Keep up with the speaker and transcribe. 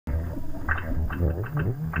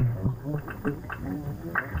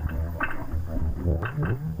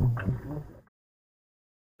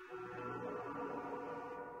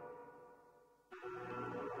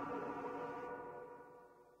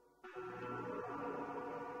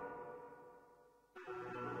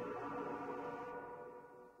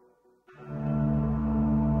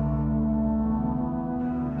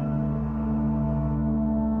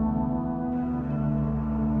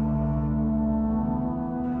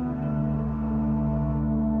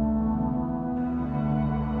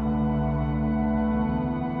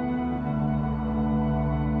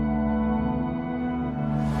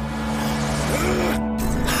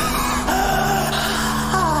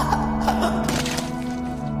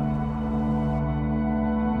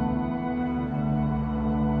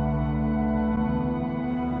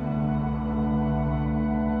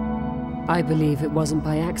I believe it wasn't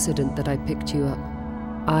by accident that I picked you up.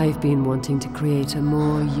 I've been wanting to create a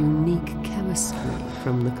more unique chemistry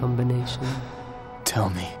from the combination. Tell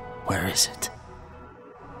me, where is it?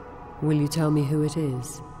 Will you tell me who it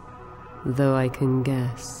is? Though I can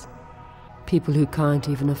guess. People who can't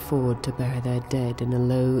even afford to bury their dead in a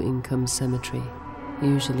low-income cemetery.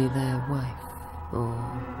 Usually their wife or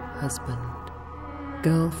husband.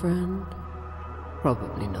 Girlfriend?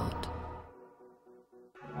 Probably not.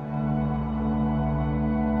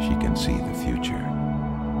 She can see the future.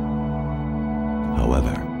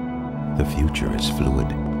 However, the future is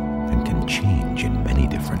fluid and can change in many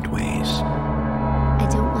different ways. I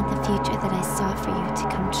don't want the future that I saw for you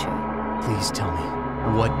to come true. Please tell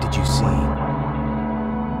me, what did you see?